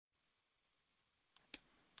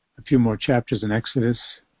a few more chapters in Exodus,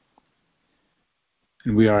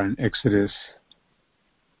 and we are in Exodus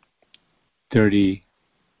 37.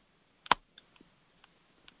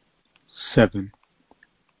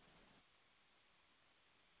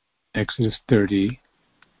 Exodus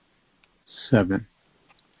 37.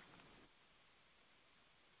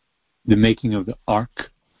 The making of the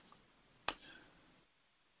ark.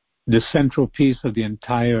 The central piece of the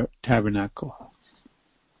entire tabernacle.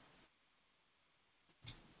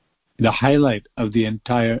 The highlight of the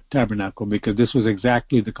entire tabernacle, because this was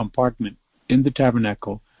exactly the compartment in the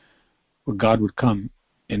tabernacle where God would come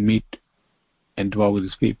and meet and dwell with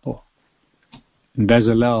his people. And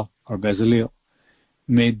Bezalel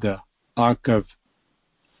made the ark of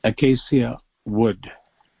acacia wood.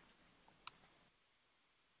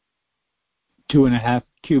 2.5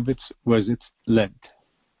 cubits was its length,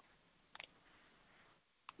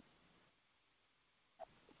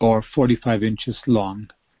 or 45 inches long,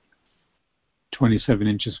 27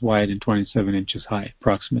 inches wide and 27 inches high,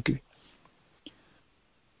 approximately,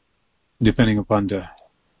 depending upon the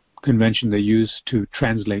convention they use to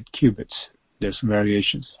translate cubits. There's some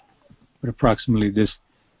variations, but approximately this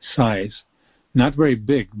size. Not very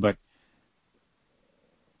big, but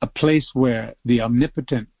a place where the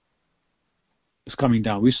omnipotent is coming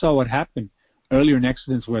down. We saw what happened earlier in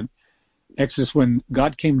Exodus when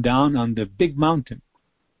God came down on the big mountain,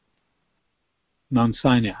 Mount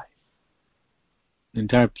Sinai. The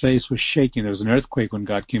entire place was shaking. There was an earthquake when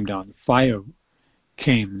God came down. Fire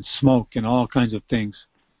came, and smoke, and all kinds of things.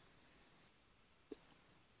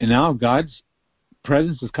 And now God's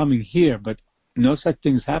presence is coming here, but no such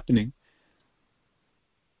thing is happening.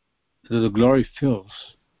 So the glory fills,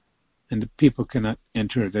 and the people cannot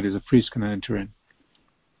enter, that is, a priest cannot enter in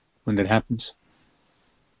when that happens.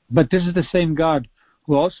 But this is the same God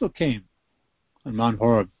who also came on Mount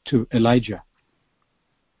Horeb to Elijah.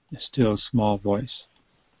 A still small voice.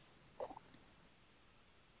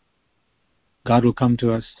 God will come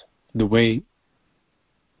to us the way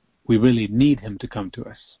we really need him to come to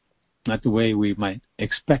us, not the way we might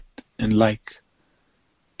expect and like,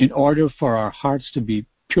 in order for our hearts to be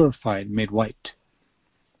purified, made white.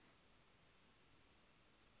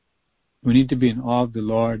 We need to be in awe of the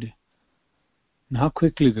Lord, and how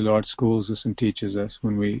quickly the Lord schools us and teaches us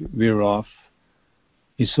when we veer off.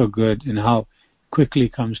 He's so good, and how quickly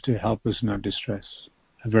comes to help us in our distress,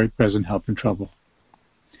 a very present help in trouble.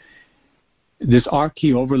 This ark,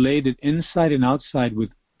 he overlaid it inside and outside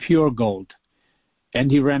with pure gold,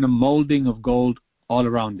 and he ran a molding of gold all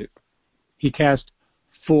around it. He cast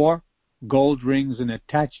 4 gold rings and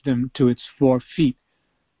attached them to its 4 feet,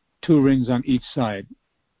 2 rings on each side.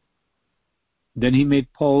 Then he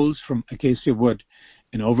made poles from acacia wood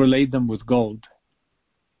and overlaid them with gold.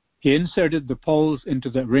 He inserted the poles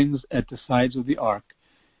into the rings at the sides of the ark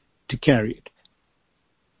to carry it.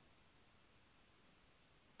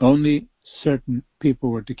 Only certain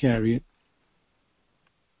people were to carry it.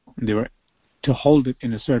 They were to hold it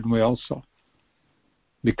in a certain way also,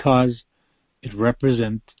 because it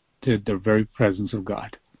represented the very presence of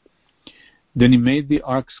God. Then he made the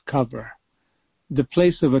ark's cover, the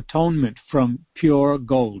place of atonement, from pure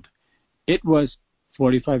gold. It was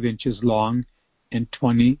 45 inches long and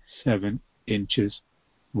 27 inches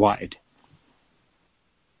wide.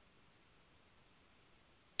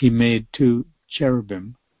 He made 2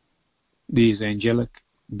 cherubim, these angelic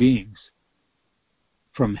beings,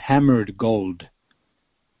 from hammered gold,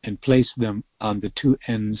 and placed them on the 2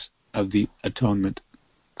 ends of the atonement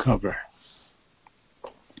cover.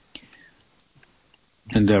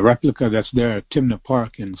 And the replica that's there at Timnah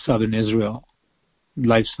Park in southern Israel,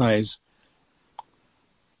 life-size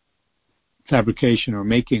fabrication or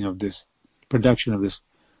making of this, production of this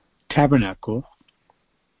tabernacle.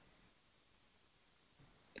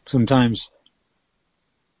 Sometimes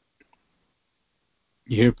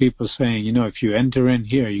you hear people saying, if you enter in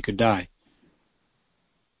here, you could die.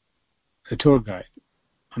 A tour guide.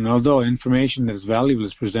 And although information that is valuable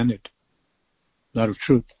is presented, a lot of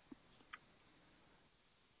truth,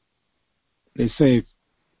 they say,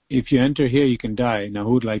 if you enter here, you can die. Now,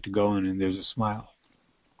 who would like to go in? And there's a smile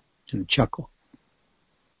and a chuckle.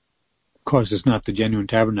 Of course, it's not the genuine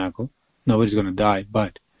tabernacle. Nobody's going to die,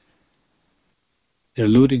 but they're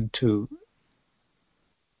alluding to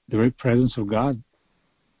the very presence of God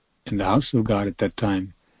in the house of God at that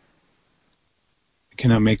time. You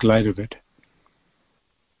cannot make light of it.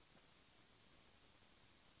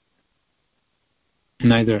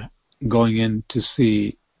 Neither going in to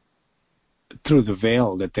see through the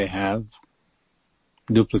veil that they have,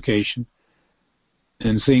 duplication,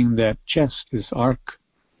 and seeing that chest, this ark,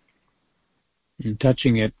 and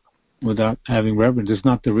touching it without having reverence. It's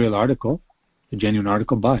not the real article, the genuine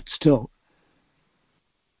article, but still,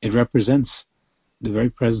 it represents the very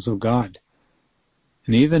presence of God.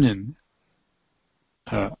 And even in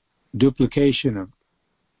duplication of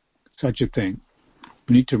such a thing,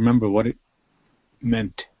 we need to remember what it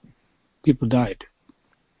meant. People died.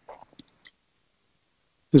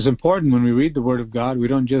 It's important when we read the Word of God, we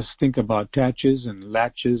don't just think about attaches and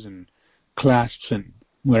latches and clasps and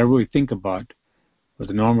whatever we think about with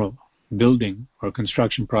a normal building or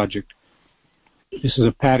construction project. This is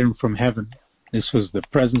a pattern from heaven. This was the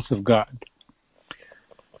presence of God.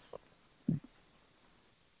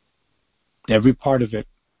 Every part of it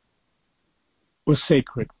was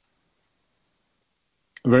sacred.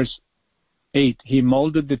 Verse 8, he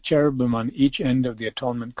molded the cherubim on each end of the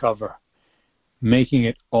atonement cover, making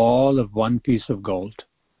it all of one piece of gold.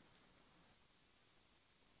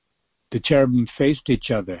 The cherubim faced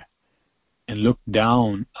each other and looked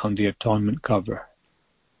down on the atonement cover.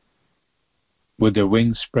 With their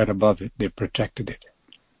wings spread above it, they protected it.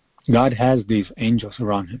 God has these angels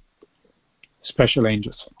around him, special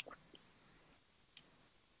angels.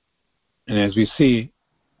 And as we see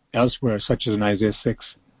elsewhere, such as in Isaiah 6,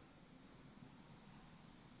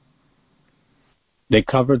 they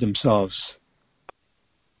cover themselves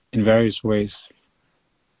in various ways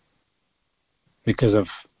because of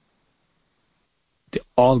the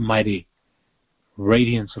almighty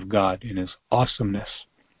radiance of God in His awesomeness.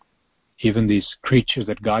 Even these creatures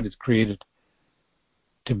that God has created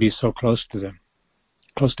to be so close to them,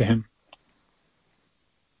 close to Him.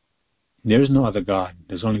 There is no other God.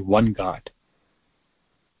 There's only one God.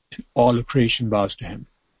 And all of creation bows to Him.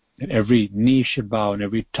 And every knee should bow and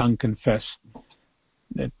every tongue confess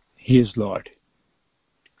that He is Lord.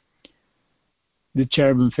 The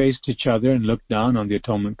cherubim faced each other and looked down on the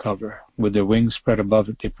atonement cover. With their wings spread above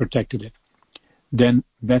it, they protected it. Then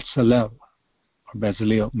Bezalel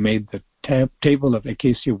made the table of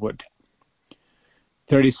acacia wood,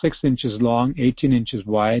 36 inches long, 18 inches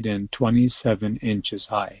wide, and 27 inches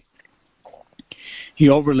high. He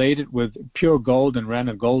overlaid it with pure gold and ran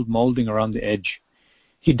a gold molding around the edge.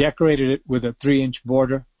 He decorated it with a 3-inch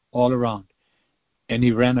border all around, and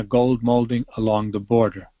he ran a gold molding along the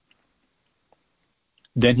border.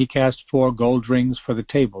 Then he cast 4 gold rings for the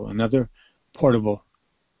table, another portable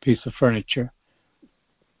piece of furniture,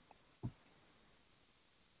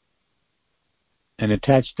 and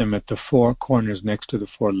attached them at the 4 corners next to the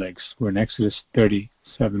 4 legs. We're in Exodus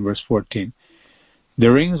 37, verse 14.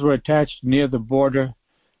 The rings were attached near the border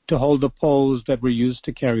to hold the poles that were used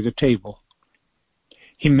to carry the table.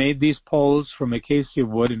 He made these poles from acacia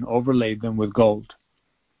wood and overlaid them with gold.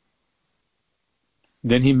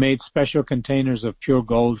 Then he made special containers of pure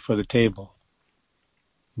gold for the table,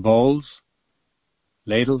 bowls,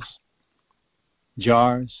 ladles,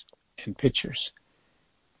 jars, and pitchers,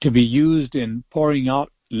 to be used in pouring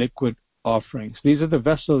out liquid offerings. These are the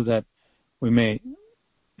vessels that we may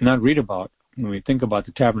not read about when we think about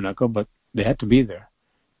the tabernacle, but they had to be there.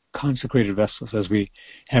 Consecrated vessels, as we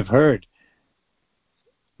have heard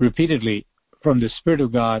repeatedly from the Spirit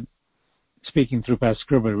of God speaking through Pastor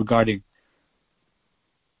Scribner regarding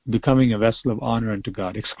becoming a vessel of honor unto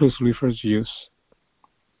God, exclusively for His use.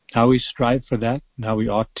 How we strive for that, and how we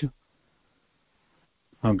ought to.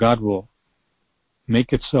 How God will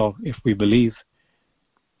make it so if we believe,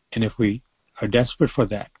 and if we are desperate for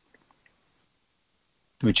that,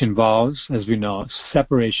 which involves, as we know,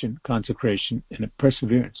 separation, consecration, and a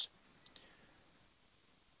perseverance.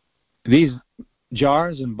 These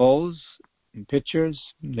jars and bowls and pitchers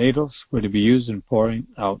and ladles were to be used in pouring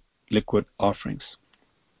out liquid offerings.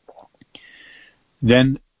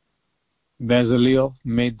 Then Bezalel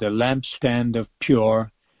made the lampstand of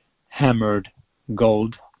pure hammered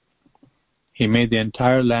gold. He made the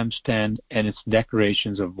entire lampstand and its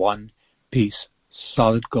decorations of one piece,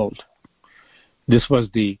 solid gold. This was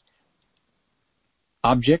the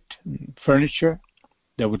object, furniture,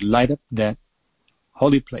 that would light up that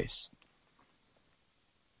holy place.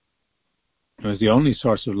 It was the only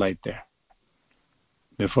source of light there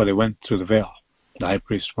before they went through the veil, the high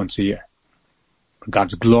priest once a year.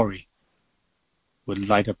 God's glory would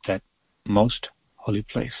light up that most holy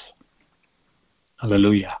place.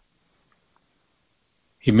 Hallelujah.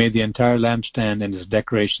 He made the entire lampstand and its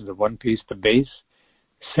decorations of one piece, the base,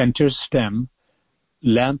 center stem,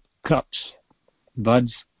 lamp cups,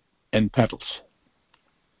 buds, and petals.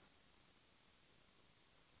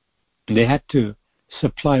 And they had to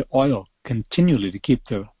supply oil continually to keep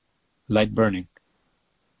the light burning.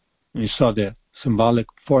 And you saw the symbolic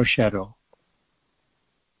foreshadowing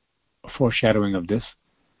of this,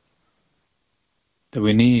 that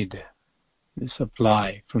we need the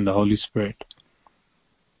supply from the Holy Spirit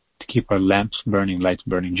to keep our lamps burning, lights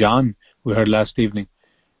burning. John, we heard last evening,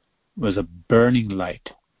 was a burning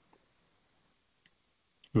light.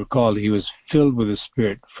 Recall, he was filled with the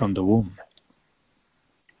Spirit from the womb.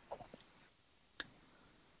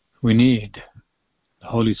 We need the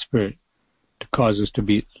Holy Spirit to cause us to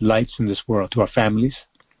be lights in this world, to our families,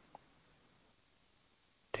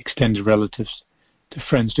 to extended relatives, to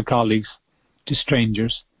friends, to colleagues, to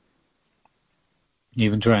strangers,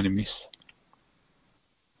 even to our enemies.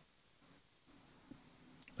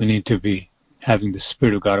 We need to be having the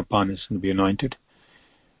Spirit of God upon us and be anointed.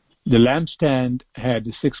 The lampstand had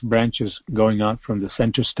 6 branches going out from the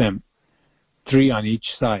center stem, 3 on each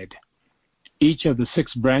side. Each of the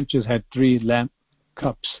 6 branches had 3 lamp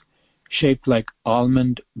cups shaped like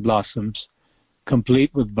almond blossoms,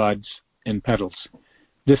 complete with buds and petals.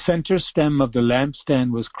 The center stem of the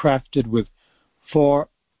lampstand was crafted with 4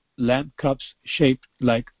 lamp cups shaped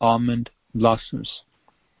like almond blossoms,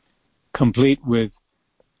 complete with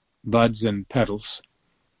buds and petals.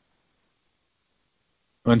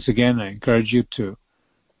 Once again, I encourage you to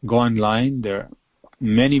go online. There are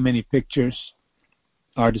many, many pictures,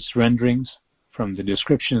 artist renderings from the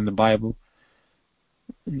description in the Bible,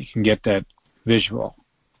 and you can get that visual.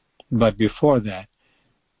 But before that,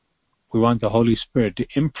 we want the Holy Spirit to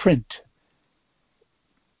imprint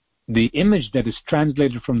the image that is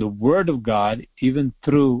translated from the Word of God even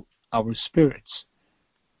through our spirits.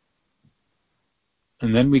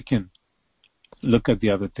 And then we can look at the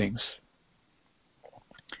other things.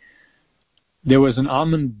 There was an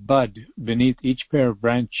almond bud beneath each pair of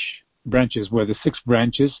branches where the 6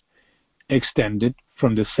 branches extended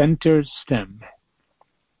from the center stem,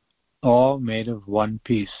 all made of one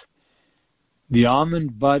piece. The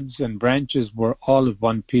almond buds and branches were all of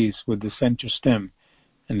one piece with the center stem,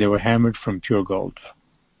 and they were hammered from pure gold.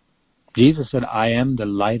 Jesus said, I am the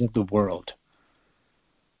light of the world.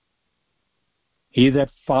 He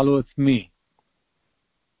that followeth me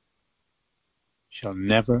shall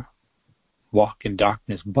never walk in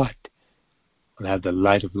darkness, but will have the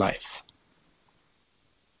light of life.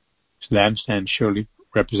 The lampstand surely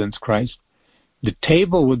represents Christ. The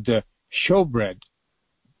table with the showbread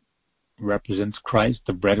represents Christ,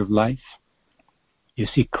 the bread of life. You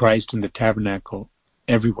see Christ in the tabernacle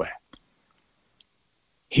everywhere.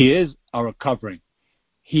 He is our covering.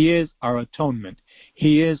 He is our atonement.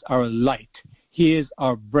 He is our light. He is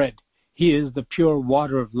our bread. He is the pure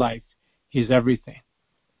water of life. He is everything.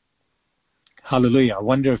 Hallelujah. I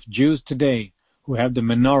wonder if Jews today who have the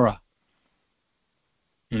menorah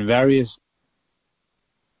and various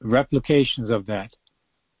replications of that,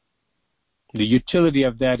 the utility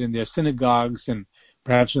of that in their synagogues and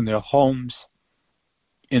perhaps in their homes,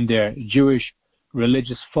 in their Jewish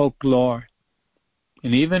religious folklore,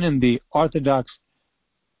 and even in the Orthodox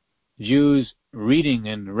Jews' reading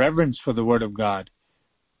and reverence for the Word of God,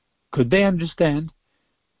 could they understand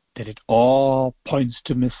that it all points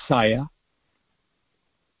to Messiah,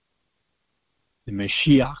 the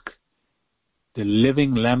Mashiach, the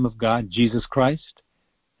living Lamb of God, Jesus Christ?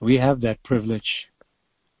 We have that privilege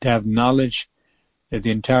to have knowledge that the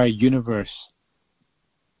entire universe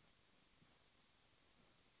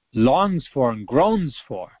longs for and groans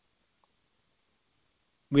for.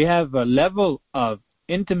 We have a level of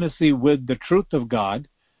intimacy with the truth of God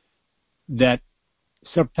that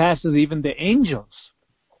surpasses even the angels.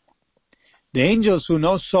 The angels who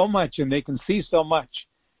know so much and they can see so much,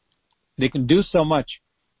 they can do so much.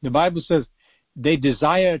 The Bible says they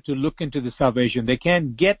desire to look into the salvation. They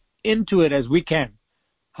can't get into it as we can.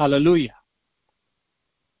 Hallelujah.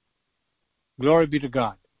 Glory be to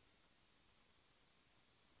God.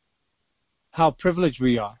 How privileged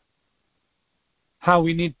we are. How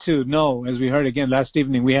we need to know, as we heard again last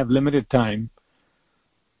evening, we have limited time.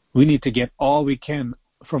 We need to get all we can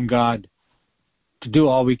from God, to do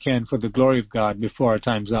all we can for the glory of God before our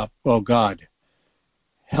time's up. Oh God,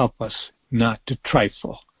 help us not to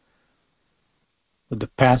trifle with the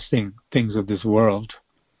passing things of this world.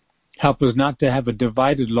 Help us not to have a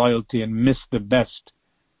divided loyalty and miss the best.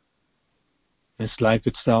 Miss life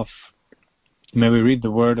itself. May we read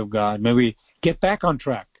the Word of God. May we get back on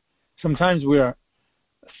track. Sometimes we are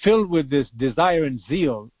filled with this desire and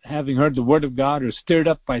zeal, having heard the Word of God or stirred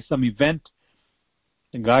up by some event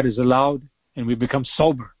that God has allowed, and we become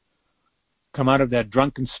sober. Come out of that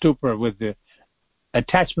drunken stupor with the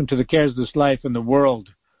attachment to the cares of this life and the world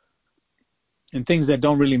and things that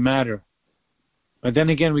don't really matter. But then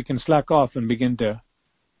again, we can slack off and begin to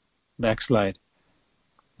backslide.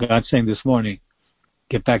 God's saying this morning,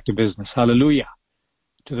 get back to business. Hallelujah.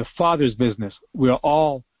 To the Father's business. We are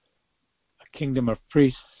all a kingdom of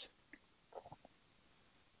priests,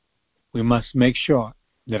 we must make sure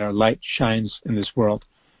that our light shines in this world.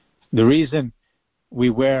 The reason we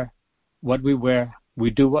wear what we wear, we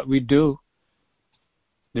do what we do,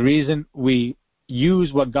 the reason we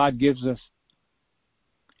use what God gives us,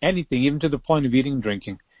 anything, even to the point of eating and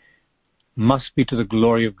drinking, must be to the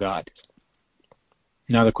glory of God.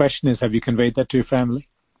 Now the question is, have you conveyed that to your family?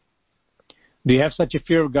 Do you have such a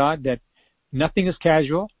fear of God that nothing is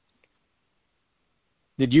casual?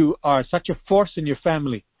 That you are such a force in your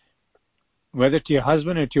family, whether to your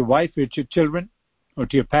husband or to your wife or to your children or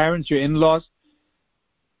to your parents, your in-laws,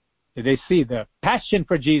 that they see the passion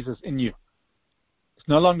for Jesus in you. It's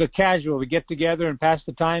no longer casual. We get together and pass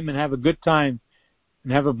the time and have a good time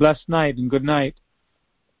and have a blessed night and good night.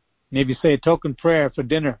 Maybe say a token prayer for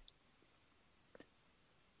dinner.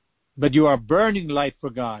 But you are burning light for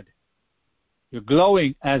God. You're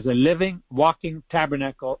glowing as a living, walking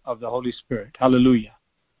tabernacle of the Holy Spirit. Hallelujah.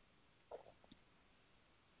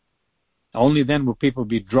 Only then will people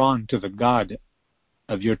be drawn to the God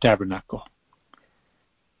of your tabernacle.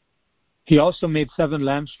 He also made 7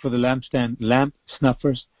 lamps for the lampstand, lamp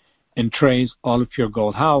snuffers and trays, all of pure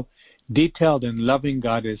gold. How detailed and loving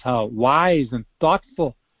God is, how wise and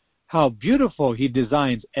thoughtful, how beautiful He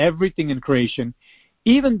designs everything in creation,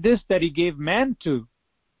 even this that He gave man to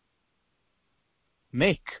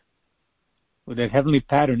make with that heavenly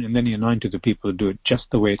pattern, and then He anointed the people to do it just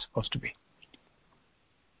the way it's supposed to be.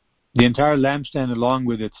 The entire lampstand, along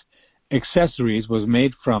with its accessories, was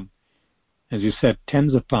made from, as you said,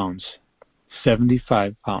 tens of pounds,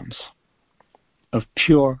 75 pounds of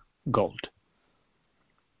pure gold.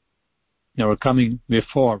 Now we're coming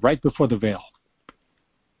right before the veil.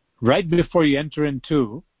 Right before you enter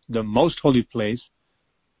into the most holy place,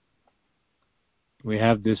 we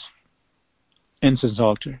have this incense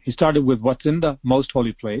altar. He started with what's in the most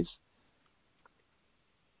holy place,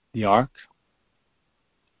 the ark,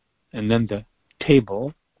 and then the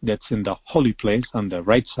table that's in the holy place on the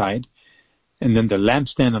right side, and then the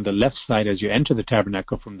lampstand on the left side as you enter the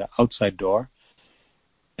tabernacle from the outside door.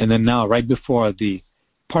 And then now, right before the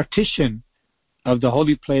partition of the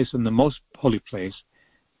holy place and the most holy place,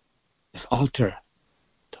 this altar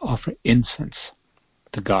to offer incense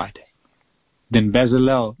to God. Then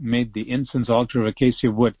Bezalel made the incense altar of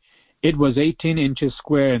acacia wood. It was 18 inches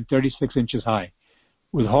square and 36 inches high,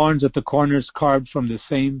 with horns at the corners carved from the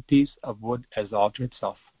same piece of wood as the altar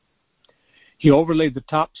itself. He overlaid the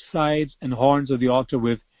top, sides, and horns of the altar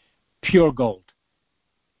with pure gold.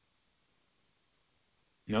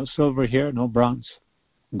 No silver here, no bronze.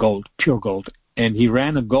 Gold, pure gold. And he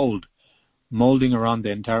ran a gold molding around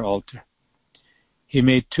the entire altar. He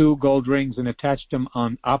made 2 gold rings and attached them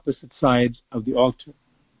on opposite sides of the altar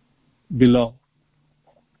below.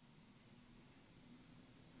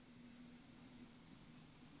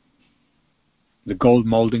 The gold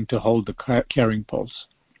molding to hold the carrying poles.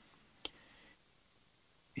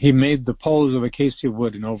 He made the poles of acacia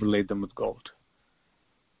wood and overlaid them with gold.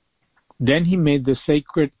 Then he made the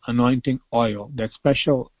sacred anointing oil, that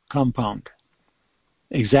special compound,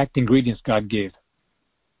 exact ingredients God gave,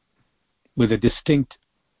 with a distinct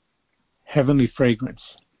heavenly fragrance.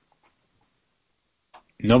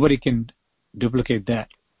 Nobody can duplicate that.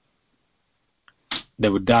 They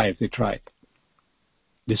would die if they tried.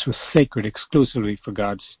 This was sacred exclusively for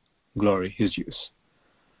God's glory, His use.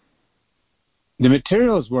 The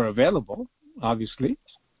materials were available, obviously.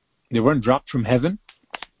 They weren't dropped from heaven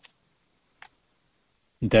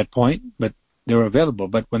at that point, but they were available.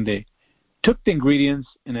 But when they took the ingredients,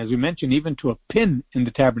 and as we mentioned, even to a pin in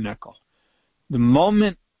the tabernacle, the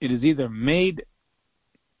moment it is either made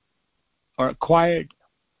or acquired,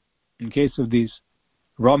 in case of these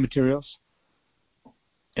raw materials,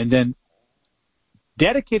 and then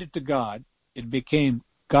dedicated to God, it became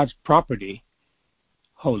God's property,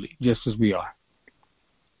 holy, just as we are.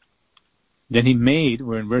 Then he made,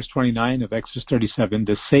 we're in verse 29 of Exodus 37,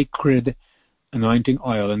 the sacred anointing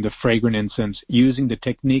oil and the fragrant incense, using the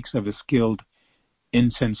techniques of a skilled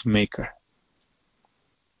incense maker.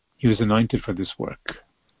 He was anointed for this work.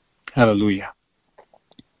 Hallelujah.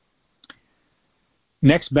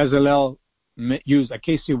 Next, Bezalel used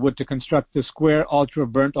acacia wood to construct the square altar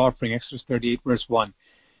of burnt offering, Exodus 38, verse 1.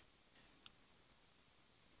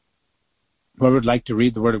 Whoever would like to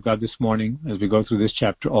read the Word of God this morning as we go through this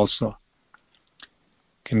chapter also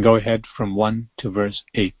can go ahead from 1 to verse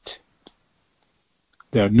 8.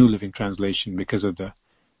 The New Living Translation, because of the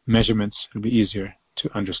measurements, it will be easier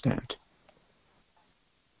to understand.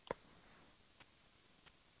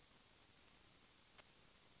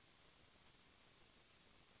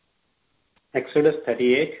 Exodus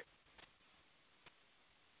 38,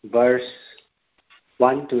 verse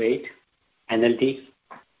 1 to 8, NLT.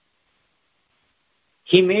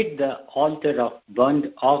 He made the altar of burnt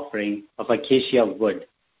offering of acacia wood.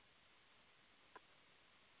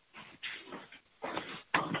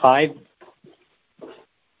 5.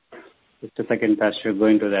 Just a second, Pastor,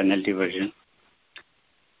 going to the NLT version.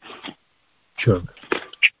 Sure.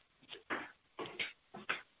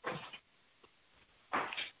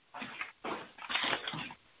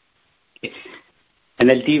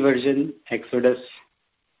 NLT version, Exodus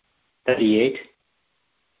 38,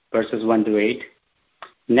 verses 1 to 8.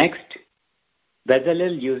 Next,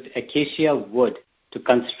 Bezalel used acacia wood to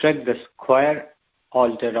construct the square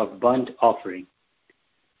altar of burnt offering.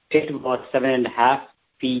 It was 7.5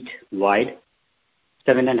 feet wide,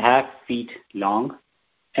 7.5 feet long,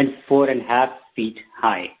 and 4.5 feet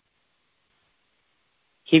high.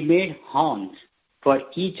 He made horns for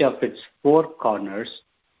each of its 4 corners,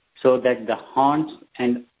 so that the horns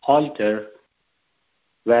and altar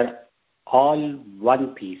were all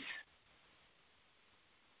one piece.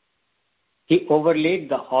 He overlaid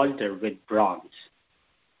the altar with bronze.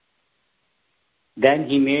 Then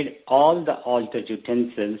he made all the altar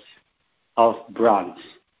utensils of bronze: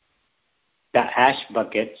 the ash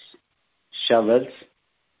buckets, shovels,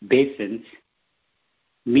 basins,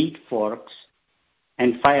 meat forks,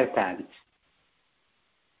 and fire pans.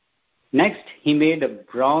 Next, he made a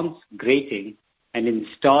bronze grating and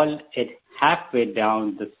installed it halfway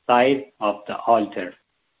down the side of the altar,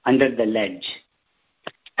 under the ledge.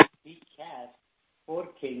 He cast 4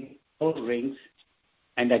 rings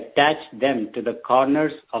and attached them to the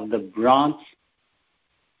corners of the bronze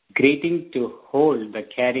grating to hold the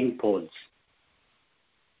carrying poles.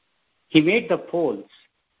 He made the poles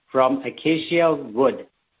from acacia wood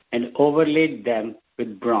and overlaid them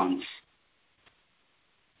with bronze.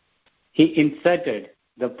 He inserted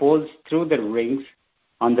the poles through the rings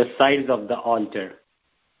on the sides of the altar.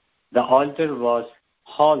 The altar was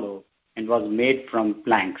hollow and was made from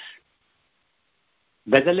planks.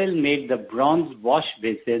 Bezalel made the bronze wash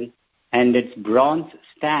basin and its bronze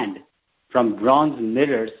stand from bronze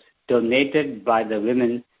mirrors donated by the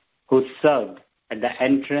women who served at the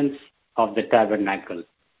entrance of the tabernacle.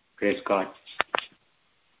 Praise God.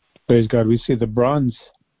 Praise God. We see the bronze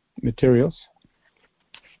materials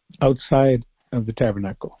outside of the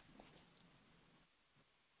tabernacle.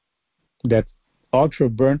 That altar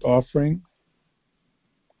of burnt offering,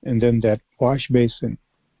 and then that wash basin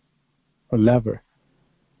or laver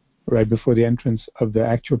right before the entrance of the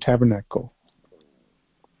actual tabernacle.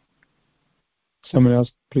 Someone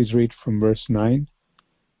else please read from verse 9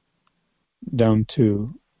 down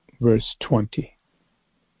to verse 20.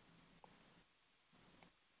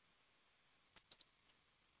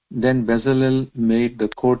 Then Bezalel made the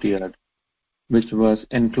courtyard, which was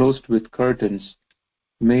enclosed with curtains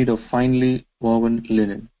made of finely woven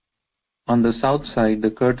linen. On the south side,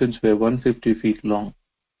 the curtains were 150 feet long.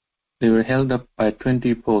 They were held up by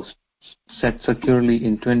 20 posts, set securely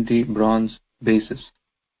in 20 bronze bases.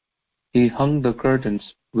 He hung the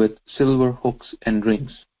curtains with silver hooks and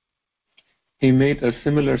rings. He made a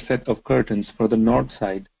similar set of curtains for the north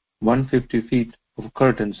side, 150 feet of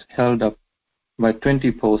curtains held up by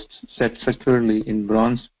 20 posts set securely in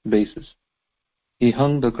bronze bases. He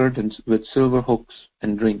hung the curtains with silver hooks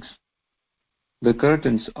and rings. The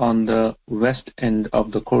curtains on the west end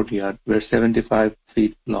of the courtyard were 75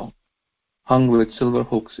 feet long, hung with silver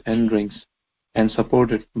hooks and rings, and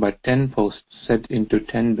supported by 10 posts set into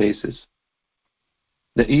 10 bases.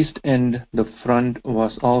 The east end, the front,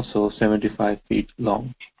 was also 75 feet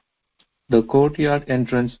long. The courtyard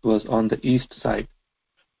entrance was on the east side,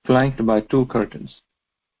 flanked by 2 curtains.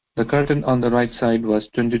 The curtain on the right side was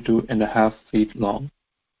 22.5 feet long,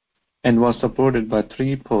 and was supported by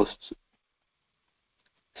 3 posts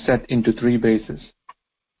set into 3 bases.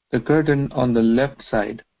 The curtain on the left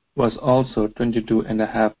side was also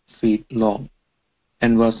 22.5 feet long,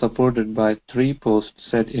 and was supported by 3 posts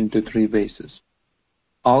set into 3 bases.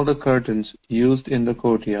 All the curtains used in the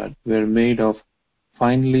courtyard were made of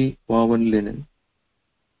finely woven linen.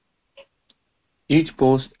 Each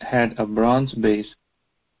post had a bronze base,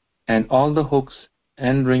 and all the hooks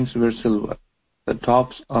and rings were silver. The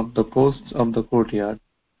tops of the posts of the courtyard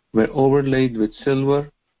were overlaid with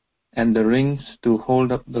silver, and the rings to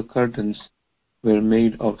hold up the curtains were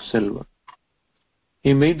made of silver.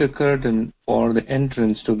 He made the curtain for the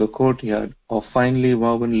entrance to the courtyard of finely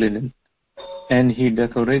woven linen, and he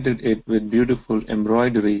decorated it with beautiful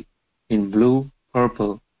embroidery in blue,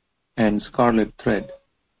 purple, and scarlet thread.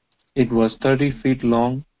 It was 30 feet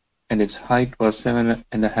long, and its height was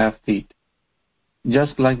 7.5 feet,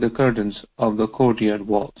 just like the curtains of the courtyard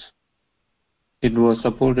walls. It was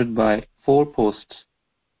supported by 4 posts,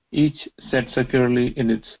 each set securely in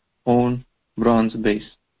its own bronze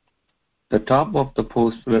base. The top of the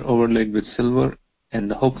posts were overlaid with silver, and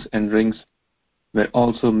the hooks and rings were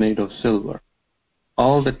also made of silver.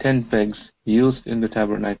 All the 10 pegs used in the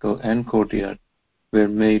tabernacle and courtyard were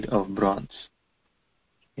made of bronze.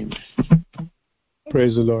 Amen.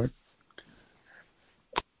 Praise the Lord.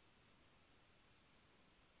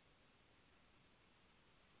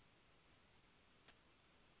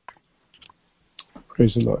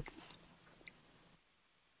 Praise the Lord.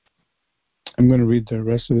 I'm going to read the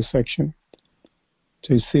rest of the section.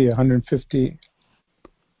 So you see 150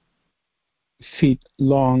 feet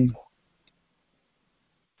long.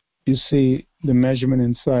 You see the measurement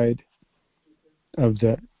inside of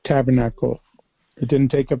the tabernacle. It didn't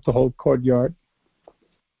take up the whole courtyard.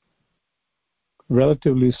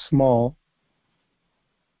 Relatively small,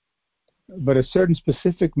 but a certain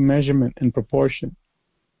specific measurement and proportion.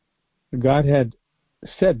 God had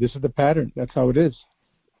said, this is the pattern. That's how it is.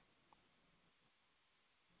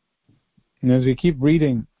 And as we keep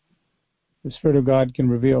reading, the Spirit of God can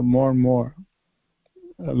reveal more and more.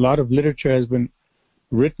 A lot of literature has been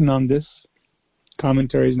written on this,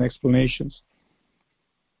 commentaries and explanations.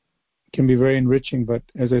 It can be very enriching, but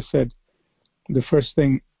as I said, the first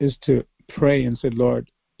thing is to pray and say, Lord,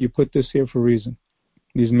 you put this here for a reason.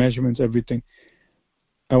 These measurements, everything.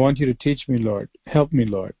 I want you to teach me, Lord. Help me,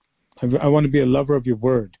 Lord. I want to be a lover of your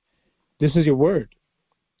word. This is your word.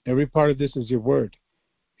 Every part of this is your word.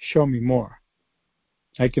 Show me more.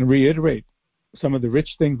 I can reiterate some of the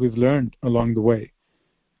rich things we've learned along the way.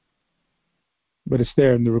 But it's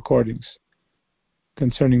there in the recordings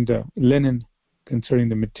concerning the linen, concerning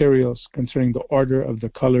the materials, concerning the order of the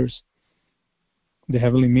colors, the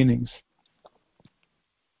heavenly meanings.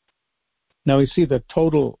 Now we see the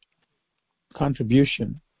total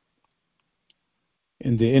contribution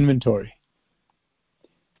in the inventory.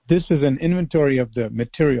 This is an inventory of the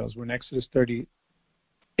materials. We're in Exodus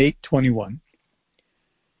 38:21.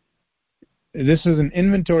 This is an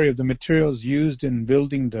inventory of the materials used in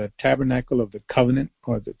building the tabernacle of the covenant,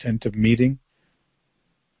 or the tent of meeting.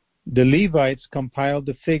 The Levites compiled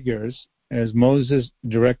the figures as Moses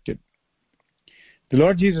directed. The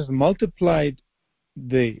Lord Jesus multiplied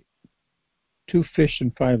the 2 fish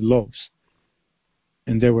and 5 loaves,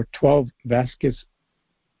 and there were 12 baskets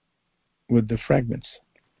with the fragments.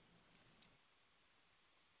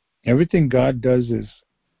 Everything God does is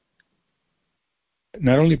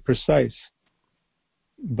not only precise,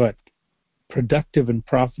 but productive and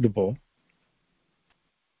profitable.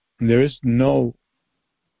 And there is no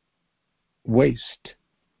waste.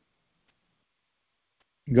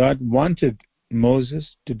 God wanted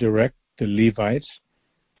Moses to direct the Levites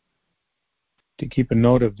to keep a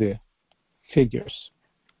note of the figures.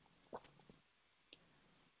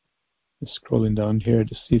 Just scrolling down here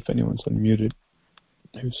to see if anyone's unmuted.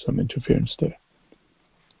 There's some interference there.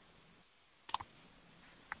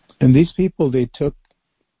 And these people, they took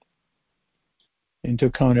into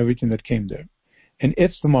account everything that came there. And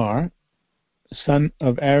Ithamar, son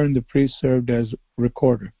of Aaron the priest, served as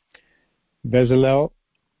recorder. Bezalel,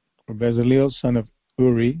 son of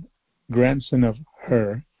Uri, grandson of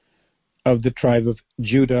Hur, of the tribe of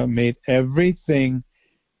Judah, made everything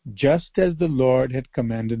just as the Lord had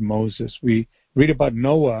commanded Moses. We read about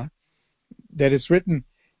Noah, that it's written,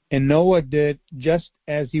 and Noah did just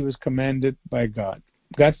as he was commanded by God.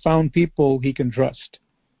 God found people he can trust.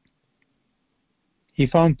 He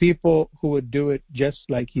found people who would do it just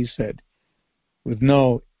like he said, with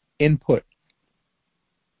no input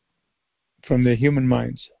from the human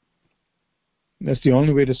minds. That's the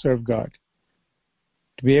only way to serve God.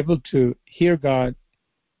 To be able to hear God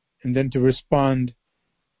and then to respond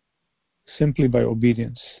simply by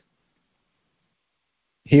obedience.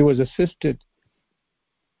 He was assisted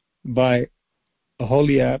by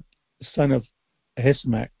Aholiab, son of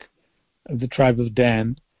Ahisamach, of the tribe of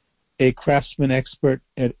Dan, a craftsman expert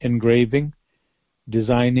at engraving,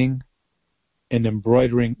 designing, and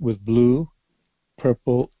embroidering with blue,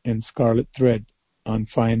 purple, and scarlet thread on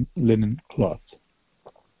fine linen cloth.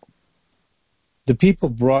 The people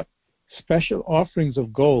brought special offerings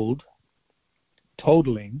of gold,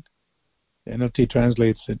 totaling, the NLT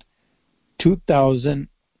translates it,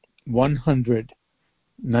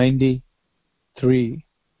 2,193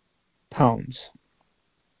 pounds.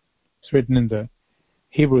 It's written in the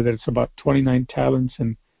Hebrew that it's about 29 talents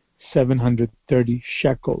and 730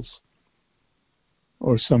 shekels,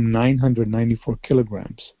 or some 994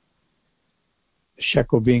 kilograms. The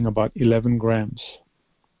shekel being about 11 grams.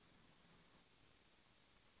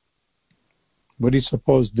 What do you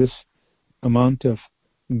suppose this amount of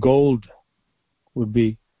gold would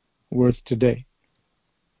be worth today?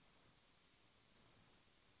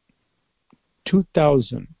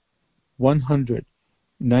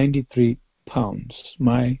 2,193 pounds.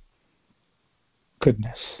 My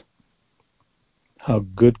goodness, how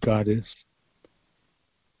good God is.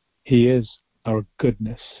 He is our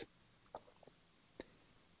goodness.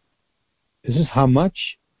 This is how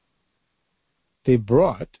much they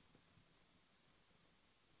brought,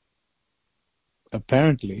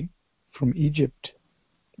 apparently, from Egypt.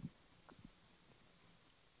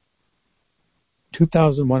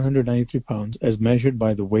 2,193 pounds as measured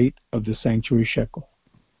by the weight of the sanctuary shekel.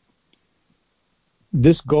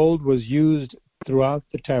 This gold was used throughout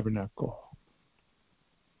the tabernacle.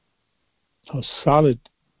 How solid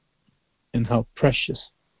and how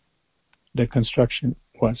precious the construction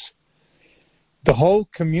was. The whole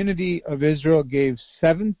community of Israel gave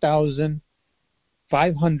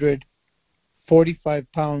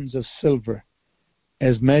 7,545 pounds of silver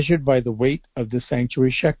as measured by the weight of the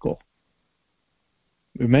sanctuary shekel.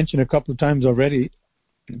 We mentioned a couple of times already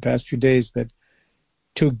in the past few days that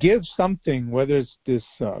to give something, whether it's this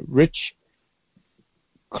rich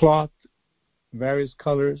cloth, various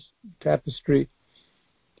colors, tapestry,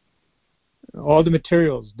 all the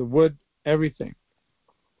materials, the wood, everything,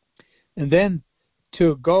 and then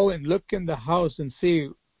to go and look in the house and see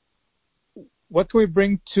what can we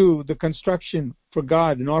bring to the construction for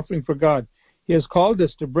God, an offering for God. He has called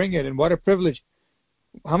us to bring it, and what a privilege.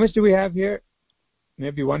 How much do we have here?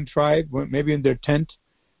 Maybe one tribe, maybe in their tent,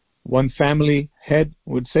 one family head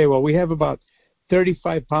would say, well, we have about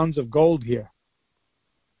 35 pounds of gold here.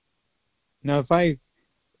 Now, if I,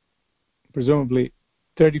 presumably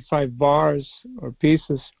 35 bars or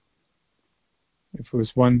pieces, if it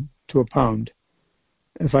was 1 to a pound,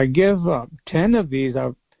 if I give 10 of these,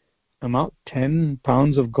 I'm out 10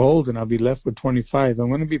 pounds of gold and I'll be left with 25. I'm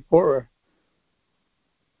going to be poorer.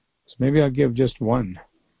 So maybe I'll give just 1.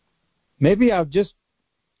 Maybe I'll just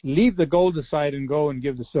leave the gold aside and go and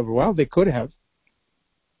give the silver. Well, they could have.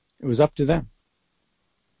 It was up to them.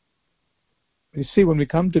 You see, when we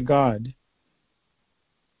come to God,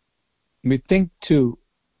 we think to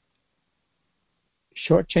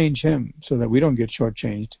shortchange Him so that we don't get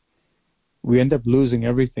shortchanged. We end up losing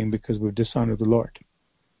everything because we've dishonored the Lord.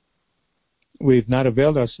 We've not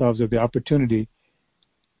availed ourselves of the opportunity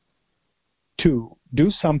to do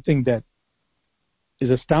something that is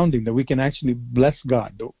astounding, that we can actually bless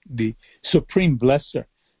God, the supreme blesser,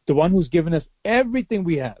 the one who's given us everything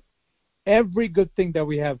we have. Every good thing that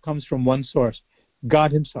we have comes from one source,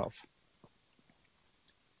 God Himself.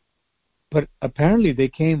 But apparently they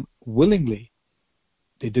came willingly.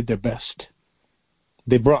 They did their best.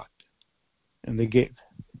 They brought and they gave.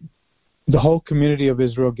 The whole community of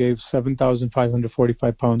Israel gave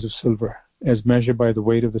 7,545 pounds of silver as measured by the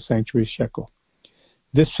weight of the sanctuary shekel.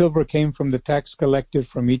 This silver came from the tax collected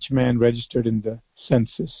from each man registered in the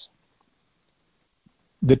census.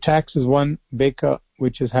 The tax is 1 beka,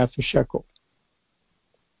 which is half a shekel.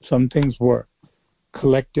 Some things were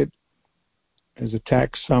collected as a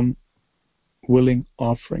tax, some willing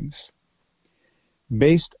offerings.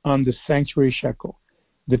 Based on the sanctuary shekel,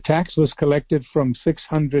 the tax was collected from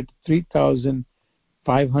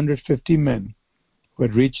 3,550 men who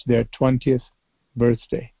had reached their 20th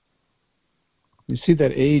birthday. You see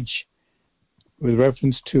that age with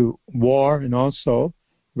reference to war and also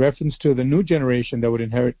reference to the new generation that would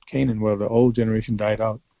inherit Canaan, while the old generation died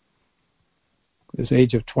out. This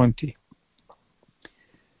age of 20.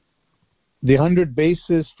 The 100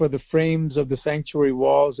 bases for the frames of the sanctuary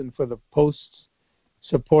walls and for the posts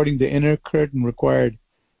supporting the inner curtain required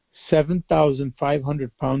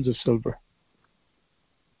 7,500 pounds of silver,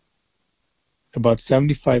 about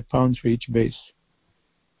 75 pounds for each base.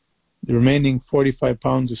 The remaining 45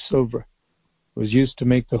 pounds of silver was used to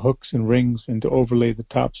make the hooks and rings and to overlay the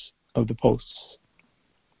tops of the posts.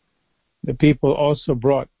 The people also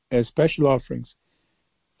brought, as special offerings,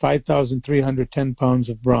 5,310 pounds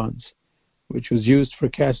of bronze, which was used for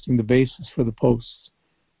casting the bases for the posts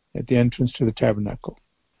at the entrance to the tabernacle,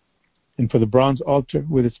 and for the bronze altar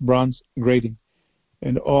with its bronze grating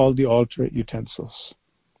and all the altar utensils.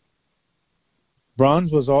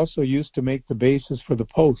 Bronze was also used to make the bases for the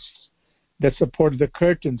posts that supported the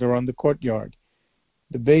curtains around the courtyard,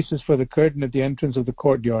 the bases for the curtain at the entrance of the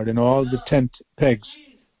courtyard, and all the tent pegs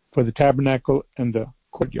for the tabernacle and the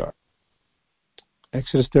courtyard.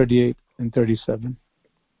 Exodus 38 and 37.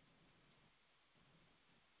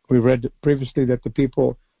 We read previously that the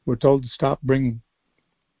people were told to stop bringing.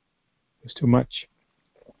 It was too much.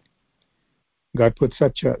 God put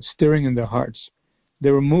such a stirring in their hearts. They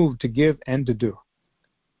were moved to give and to do.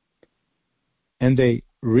 And they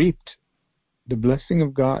reaped the blessing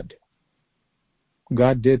of God.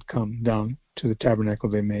 God did come down to the tabernacle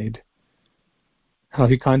they made. how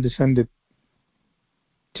he condescended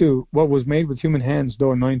to what was made with human hands,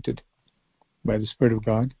 though anointed by the Spirit of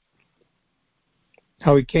God.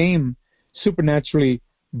 How he came supernaturally,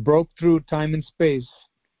 broke through time and space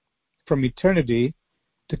from eternity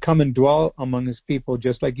to come and dwell among his people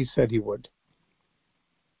just like he said he would.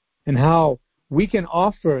 And how we can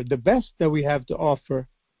offer the best that we have to offer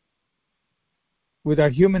with our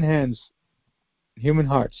human hands, human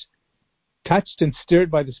hearts, touched and stirred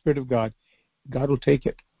by the Spirit of God. God will take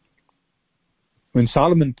it. When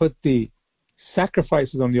Solomon put the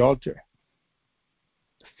sacrifices on the altar,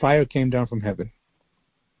 the fire came down from heaven.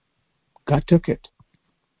 God took it.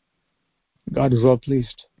 God is well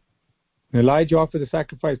pleased. When Elijah offered the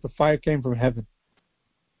sacrifice, the fire came from heaven.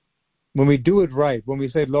 When we do it right, when we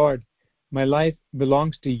say, Lord, my life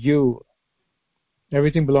belongs to you,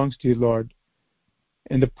 everything belongs to you, Lord,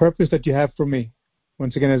 and the purpose that you have for me,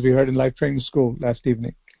 once again, as we heard in Life Training School last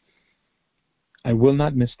evening, I will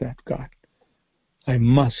not miss that, God. I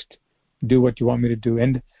must do what you want me to do.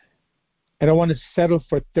 And I don't want to settle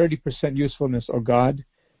for 30% usefulness, oh God,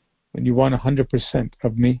 when you want 100%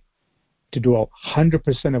 of me to do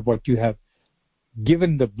 100% of what you have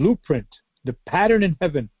given the blueprint, the pattern in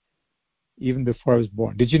heaven, even before I was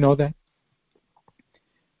born. Did you know that?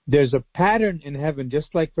 There's a pattern in heaven,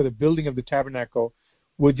 just like for the building of the tabernacle,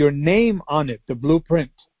 with your name on it, the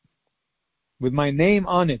blueprint, with my name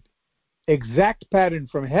on it, exact pattern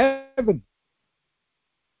from heaven.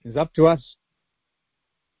 It's up to us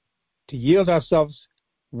to yield ourselves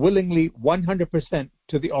willingly 100%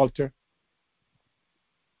 to the altar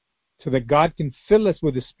so that God can fill us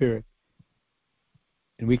with His Spirit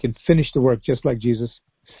and we can finish the work just like Jesus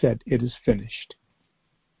said, it is finished.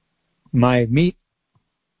 My meat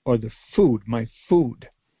or the food, my food,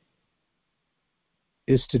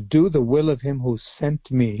 is to do the will of Him who sent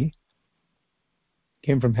me,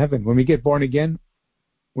 came from heaven. When we get born again,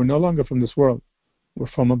 we're no longer from this world. We're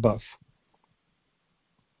from above.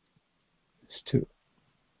 It's to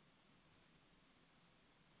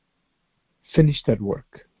finish that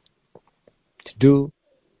work, to do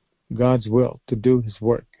God's will, to do His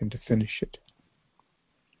work, and to finish it.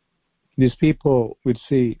 These people we'll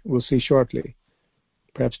see shortly,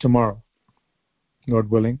 perhaps tomorrow, Lord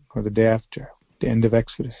willing, or the day after, the end of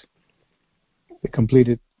Exodus. They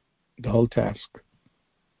completed the whole task.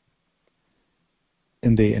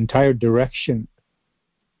 And the entire direction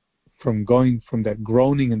from going from that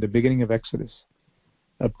groaning in the beginning of Exodus,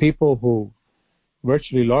 of people who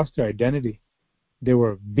virtually lost their identity. They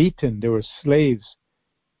were beaten, they were slaves.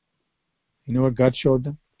 You know what God showed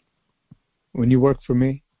them? When you work for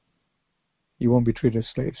me, you won't be treated as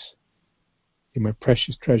slaves. You're my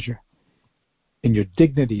precious treasure. And your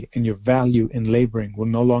dignity and your value in laboring will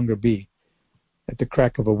no longer be at the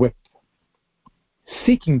crack of a whip,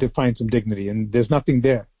 seeking to find some dignity, and there's nothing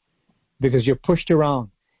there because you're pushed around,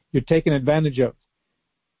 you're taken advantage of,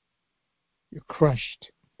 you're crushed,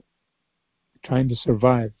 trying to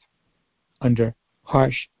survive under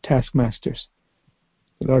harsh taskmasters.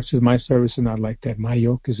 The Lord says, my service is not like that. My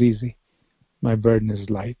yoke is easy. My burden is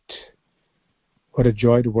light. What a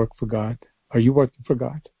joy to work for God. Are you working for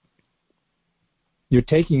God? You're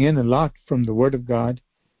taking in a lot from the Word of God.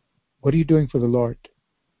 What are you doing for the Lord?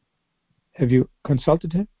 Have you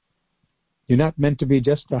consulted Him? You're not meant to be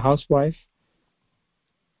just a housewife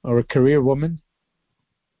or a career woman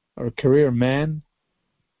or a career man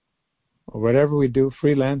or whatever we do,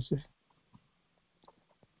 freelancer,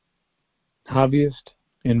 hobbyist,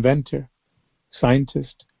 inventor,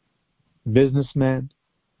 scientist, businessman,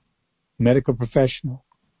 medical professional.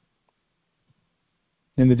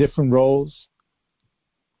 In the different roles,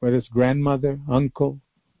 whether it's grandmother, uncle,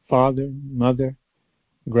 father, mother,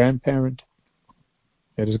 grandparent,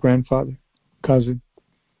 that is grandfather, cousin.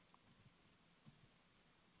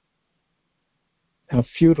 How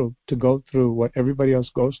futile to go through what everybody else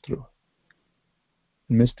goes through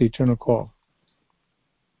and miss the eternal call.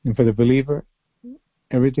 And for the believer,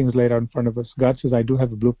 everything is laid out in front of us. God says, I do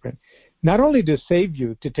have a blueprint. Not only to save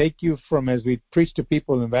you, to take you from, as we preach to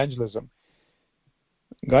people in evangelism,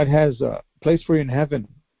 God has a place for you in heaven.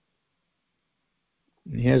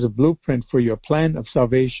 He has a blueprint for your plan of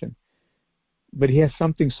salvation. But He has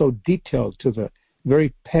something so detailed to the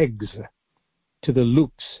very pegs, to the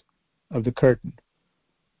loops of the curtain.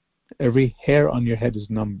 Every hair on your head is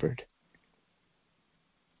numbered.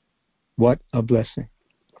 What a blessing.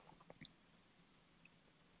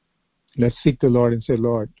 Let's seek the Lord and say,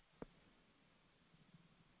 Lord,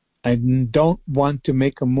 I don't want to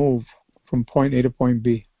make a move from point A to point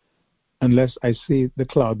B unless I see the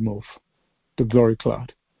cloud move, the glory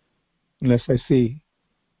cloud, unless I see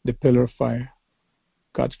the pillar of fire,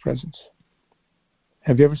 God's presence.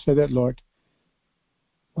 Have you ever said that, Lord?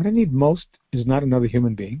 What I need most is not another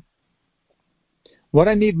human being. What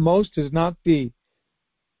I need most is not the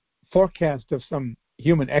forecast of some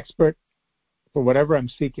human expert for whatever I'm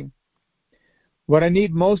seeking. What I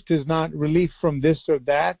need most is not relief from this or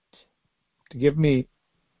that to give me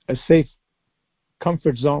a safe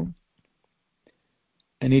comfort zone.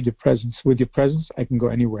 I need your presence. With your presence, I can go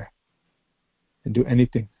anywhere and do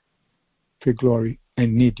anything for your glory. I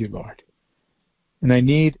need you, Lord. And I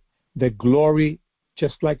need the glory,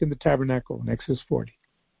 just like in the tabernacle in Exodus 40,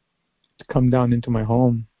 to come down into my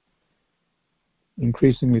home,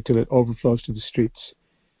 increasingly till it overflows to the streets.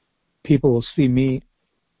 People will see me,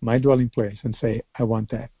 my dwelling place, and say, I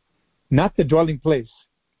want that. Not the dwelling place,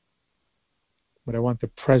 but I want the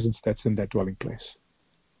presence that's in that dwelling place.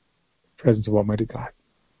 The presence of Almighty God.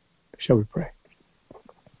 Shall we pray?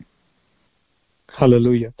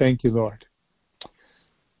 Hallelujah. Thank you, Lord.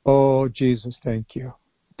 Oh, Jesus, thank you.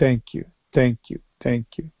 Thank you. Thank you. Thank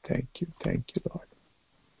you. Thank you. Thank you, Lord.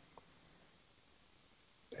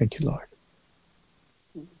 Thank you, Lord.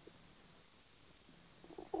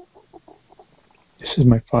 This is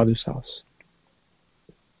my Father's house.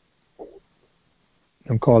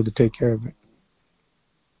 I'm called to take care of it.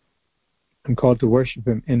 I'm called to worship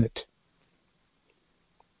Him in it.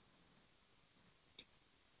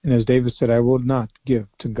 And as David said, I will not give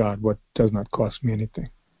to God what does not cost me anything.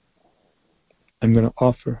 I'm going to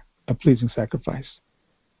offer a pleasing sacrifice.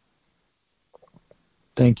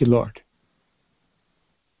 Thank you, Lord.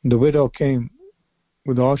 The widow came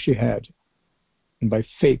with all she had, and by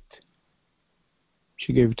faith,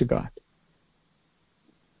 she gave it to God.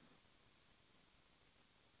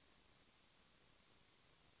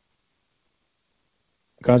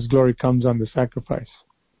 God's glory comes on the sacrifice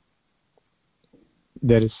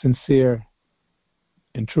that is sincere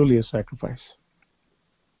and truly a sacrifice,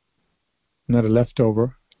 not a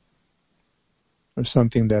leftover or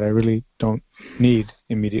something that I really don't need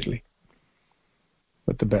immediately,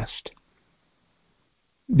 but the best.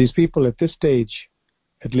 These people at this stage,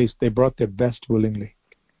 at least, they brought their best willingly.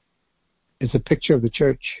 It's a picture of the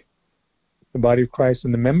church, the body of Christ,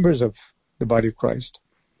 and the members of the body of Christ.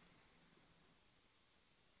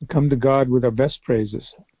 We come to God with our best praises,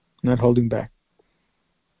 not holding back.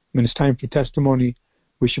 When it's time for testimony,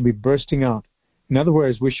 we should be bursting out. In other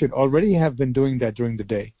words, we should already have been doing that during the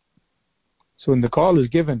day. So when the call is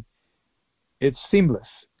given, it's seamless.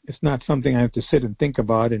 It's not something I have to sit and think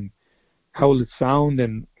about and how will it sound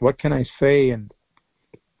and what can I say, and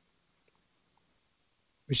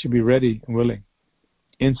we should be ready and willing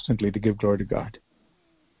instantly to give glory to God.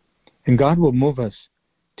 And God will move us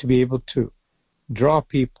to be able to draw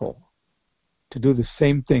people to do the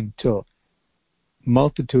same thing till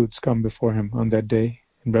multitudes come before Him on that day.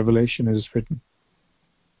 In Revelation it is written,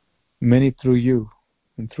 many through you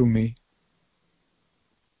and through me,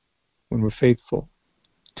 when we're faithful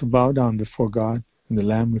to bow down before God and the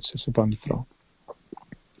Lamb which sits upon the throne.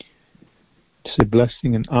 To say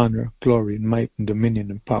blessing and honor, glory and might and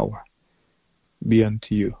dominion and power be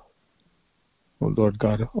unto you, O Lord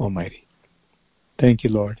God Almighty. Thank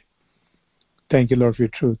you, Lord. Thank you, Lord, for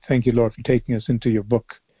your truth. Thank you, Lord, for taking us into your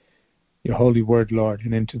book, your holy word, Lord,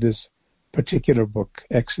 and into this particular book,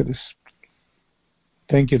 Exodus.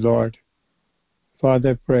 Thank you, Lord.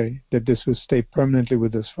 Father, I pray that this will stay permanently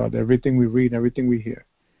with us, Father. Everything we read, everything we hear,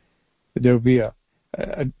 that there will be a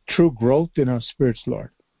true growth in our spirits,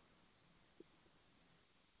 Lord.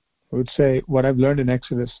 I would say what I've learned in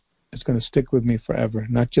Exodus is going to stick with me forever,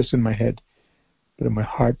 not just in my head, but in my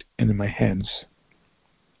heart and in my hands,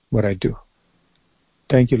 what I do.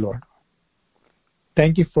 Thank you, Lord.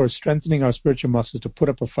 Thank you for strengthening our spiritual muscles to put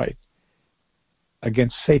up a fight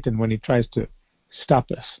against Satan when he tries to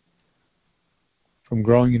stop us from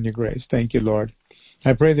growing in your grace. Thank you, Lord.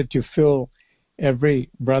 I pray that you fill every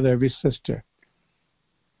brother, every sister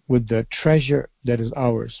with the treasure that is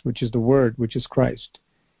ours, which is the Word, which is Christ.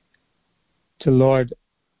 To Lord,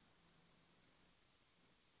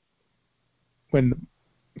 when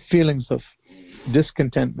feelings of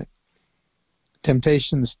discontentment,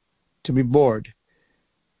 temptations to be bored,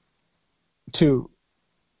 to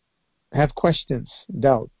have questions,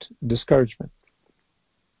 doubt, discouragement.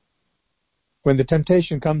 When the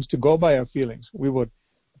temptation comes to go by our feelings, we would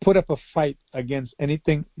put up a fight against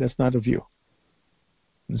anything that's not of you.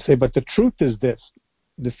 And say, but the truth is this.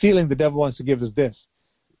 The feeling the devil wants to give is this.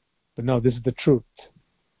 But no, this is the truth.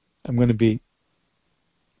 I'm going to be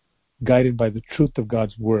guided by the truth of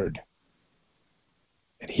God's Word.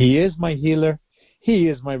 And He is my healer. He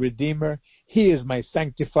is my redeemer. He is my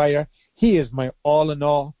sanctifier. He is my all in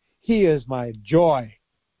all. He is my joy.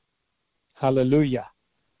 Hallelujah.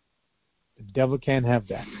 The devil can't have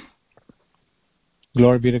that.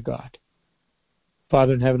 Glory be to God.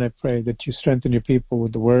 Father in heaven, I pray that you strengthen your people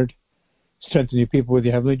with the word. Strengthen your people with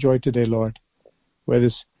your heavenly joy today, Lord. Whether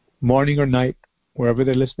it's morning or night, wherever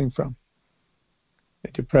they're listening from,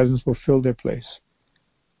 that your presence will fill their place.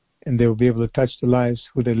 And they will be able to touch the lives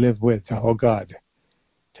who they live with. Oh God,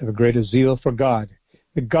 to have a greater zeal for God.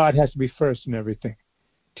 That God has to be first in everything.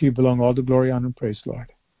 To you belong all the glory, honor, and praise,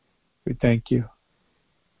 Lord. We thank you.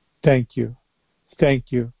 Thank you.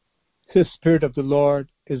 Thank you. The Spirit of the Lord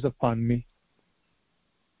is upon me,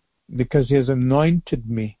 because he has anointed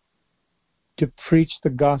me to preach the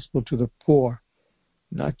gospel to the poor,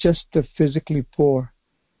 not just the physically poor,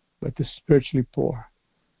 but the spiritually poor.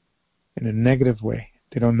 In a negative way.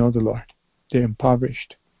 They don't know the Lord. They're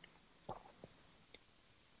impoverished.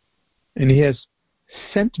 And he has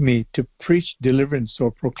sent me to preach deliverance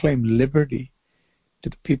or proclaim liberty to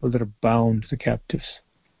the people that are bound, the captives.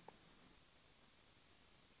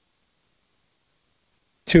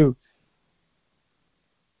 To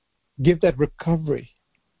give that recovery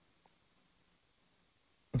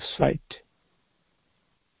of sight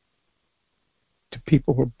to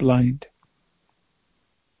people who are blind.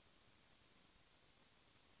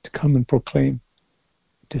 To come and proclaim,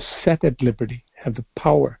 to set at liberty, have the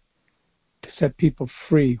power to set people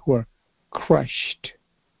free who are crushed.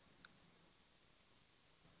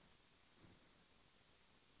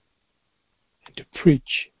 And to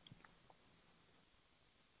preach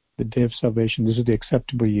the day of salvation. This is the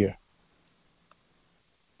acceptable year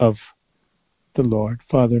of the Lord.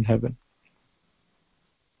 Father in heaven,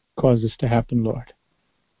 cause this to happen, Lord.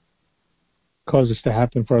 Cause this to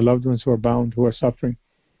happen for our loved ones who are bound, who are suffering,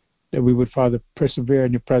 that we would, Father, persevere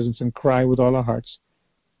in your presence and cry with all our hearts,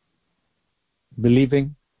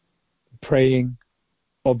 believing, praying,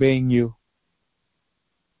 obeying you,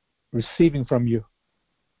 receiving from you,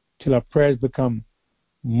 till our prayers become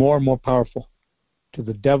more and more powerful, till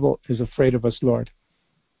the devil is afraid of us, Lord,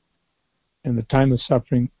 and the time of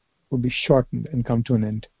suffering will be shortened and come to an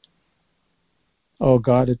end. Oh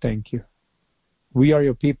God, I thank you. We are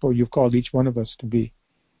your people. You've called each one of us to be,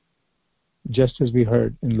 just as we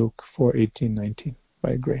heard in Luke 4:18-19,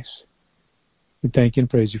 by grace. We thank you and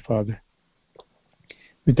praise you, Father.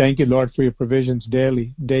 We thank you, Lord, for your provisions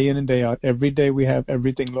daily, day in and day out. Every day we have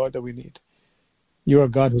everything, Lord, that we need. You are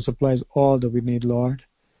God who supplies all that we need, Lord.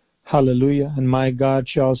 Hallelujah. And my God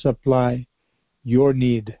shall supply your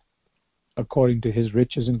need according to his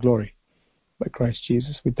riches and glory by Christ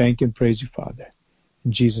Jesus. We thank you and praise you, Father.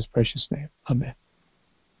 In Jesus' precious name. Amen.